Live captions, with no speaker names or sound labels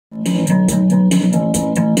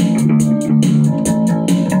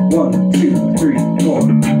1, 2, 3, 4.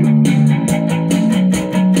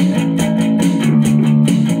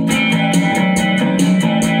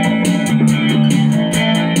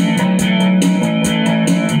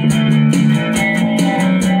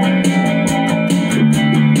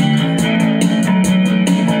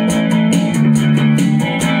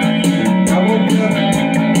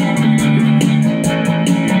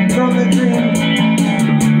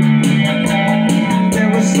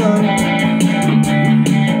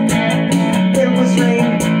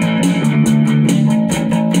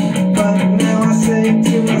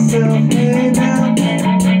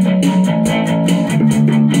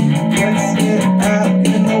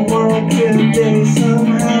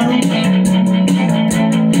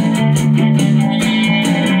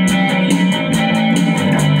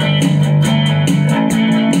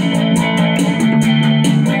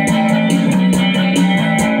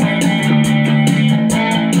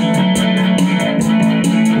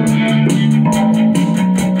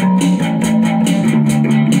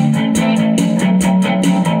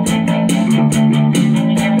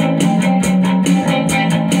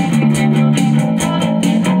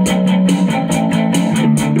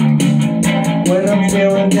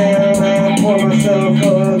 Feeling down, I pour myself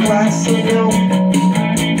a glass of milk.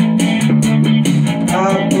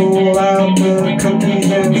 I pull out the cookies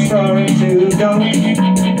and start to dunk.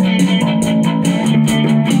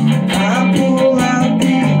 I pull out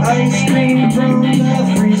the ice cream from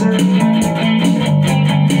the freezer.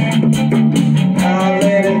 I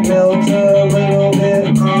let it melt a little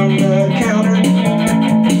bit on the counter.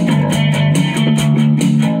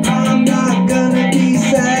 I'm not gonna be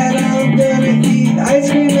sad, I'm gonna eat ice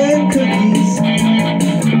cream and cookies.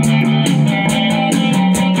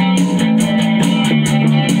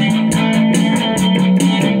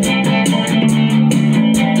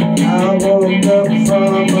 I woke up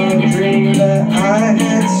from a dream that I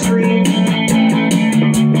had screamed.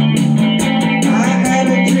 I had a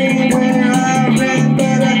dream where I ran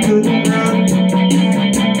but I couldn't run.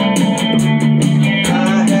 I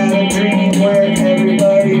had a dream where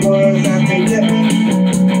everybody was out to get me.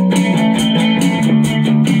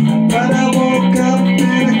 But I woke up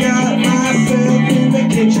and I got myself in the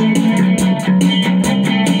kitchen.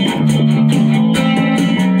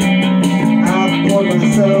 I poured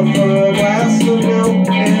myself a glass of milk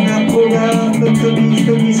and I pulled out the cookies,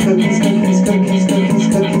 cookies, cookies, cookies, cookies, cookies,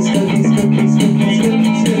 cookies, cookies, cookies, cookies,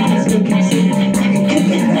 cookies, cookies, cookies,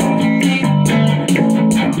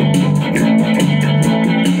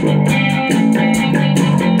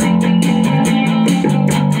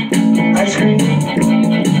 ice cream.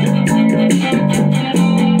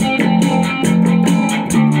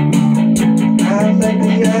 I let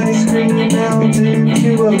the ice cream melt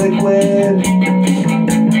into a liquid.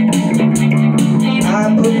 I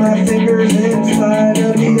put my fingers inside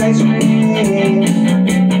of the ice cream.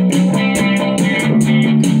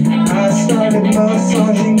 I started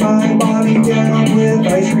massaging my body down with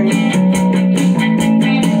ice cream.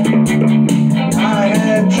 I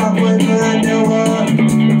had chocolate, vanilla,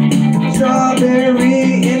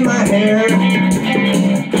 strawberry in my hair.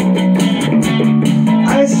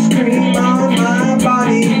 Ice cream on my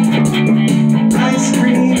body. Ice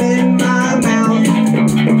cream in my mouth.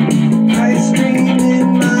 Ice cream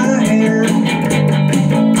in my hair.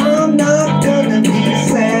 I'm not gonna be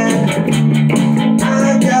sad.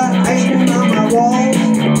 I got ice cream on my walls.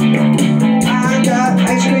 I got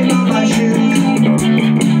ice cream on my shoes.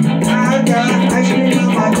 I got ice cream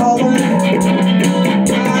on my collar.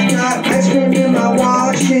 I got ice cream in my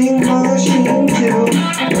washing machine too.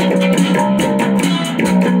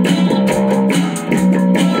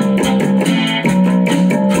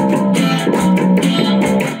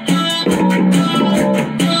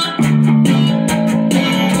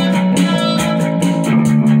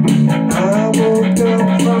 I woke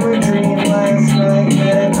up from a dream last night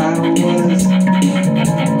and I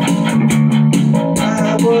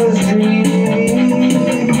was dreaming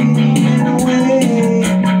away.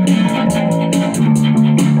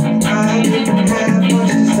 I didn't have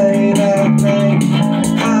much to say that night.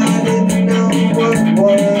 I didn't know what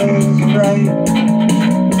was right.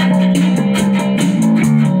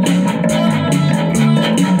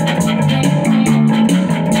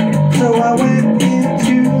 So I went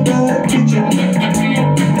into the kitchen.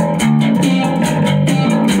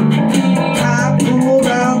 I pulled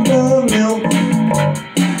out the milk,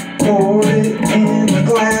 poured it in the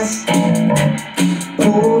glass,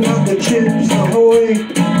 pulled out the chips ahoy,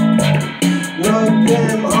 rubbed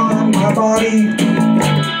them on my body,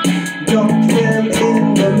 dumped them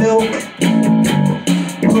in the milk,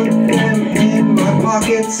 put them in my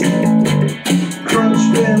pockets,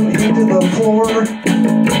 crunch them into the floor.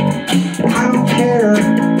 I don't care,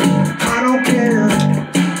 I don't care.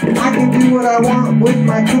 I can do what I want with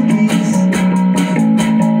my cookies.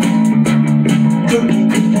 Cookie,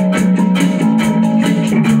 cookie, cookie, cookie, cookie,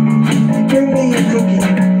 cookie. Bring me a cookie.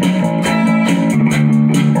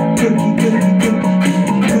 Cookie, cookie,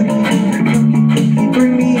 cookie, cookie, cookie, cookie, cookie.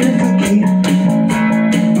 Bring me your cookie.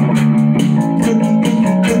 Cookie,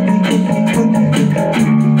 cookie, cookie, cookie, cookie,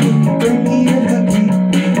 cookie, cookie. Bring me your cookie.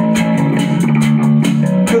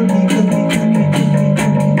 Cookie, cookie, cookie,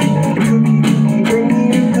 cookie, cookie, cookie, cookie. Bring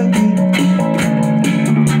me your cookie.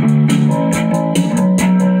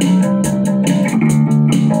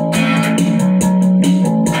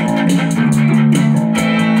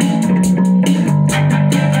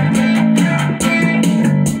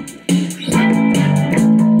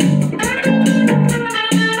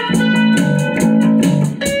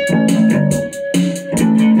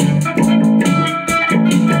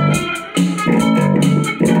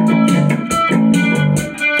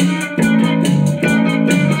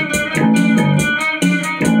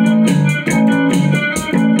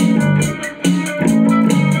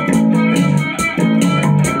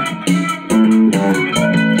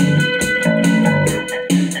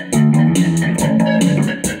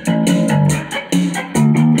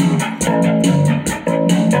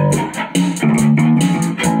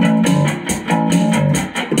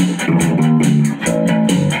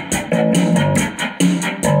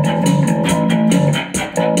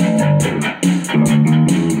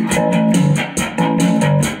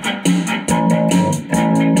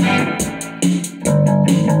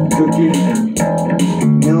 Cookie,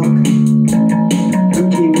 milk,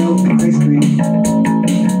 cookie, milk, ice cream.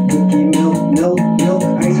 Cookie, milk, milk, milk,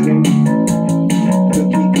 ice cream.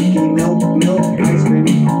 Cookie, cookie, milk, milk, ice cream.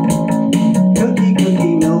 Cookie,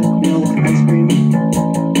 cookie, milk, milk, ice cream.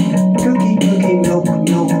 Cookie, cookie, milk,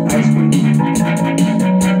 milk, ice cream.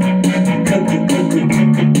 Cookie, cookie,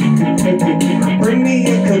 cookie, cookie, cookie. Bring me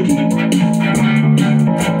a cookie.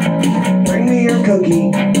 Bring me your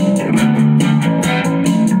cookie.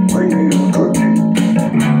 Bring me your cookie.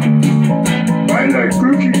 I like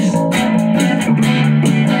cookies.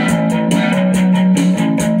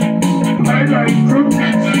 I like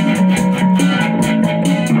cookies.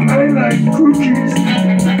 I like cookies.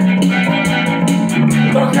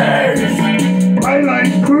 Cookies. I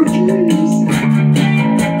like cookies.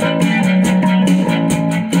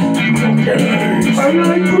 Cookies. I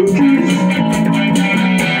like cookies.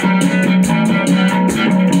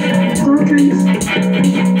 Cookies.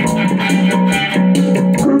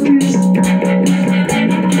 Cookies.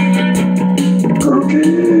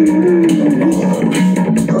 Cookies.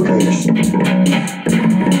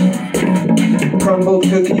 Crumbled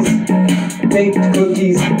cookies, baked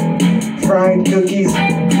cookies, fried cookies,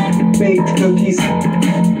 baked cookies,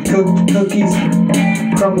 cooked cookies,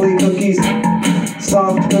 crumbly cookies,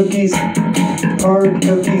 soft cookies, hard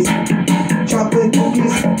cookies, chocolate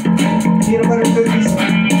cookies, peanut butter cookies,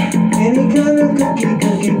 any kind of cookie,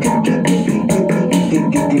 cookie, cookie, cookie, cookie,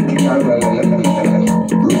 cookie, cookie, cookie.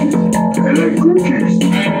 I like cookies.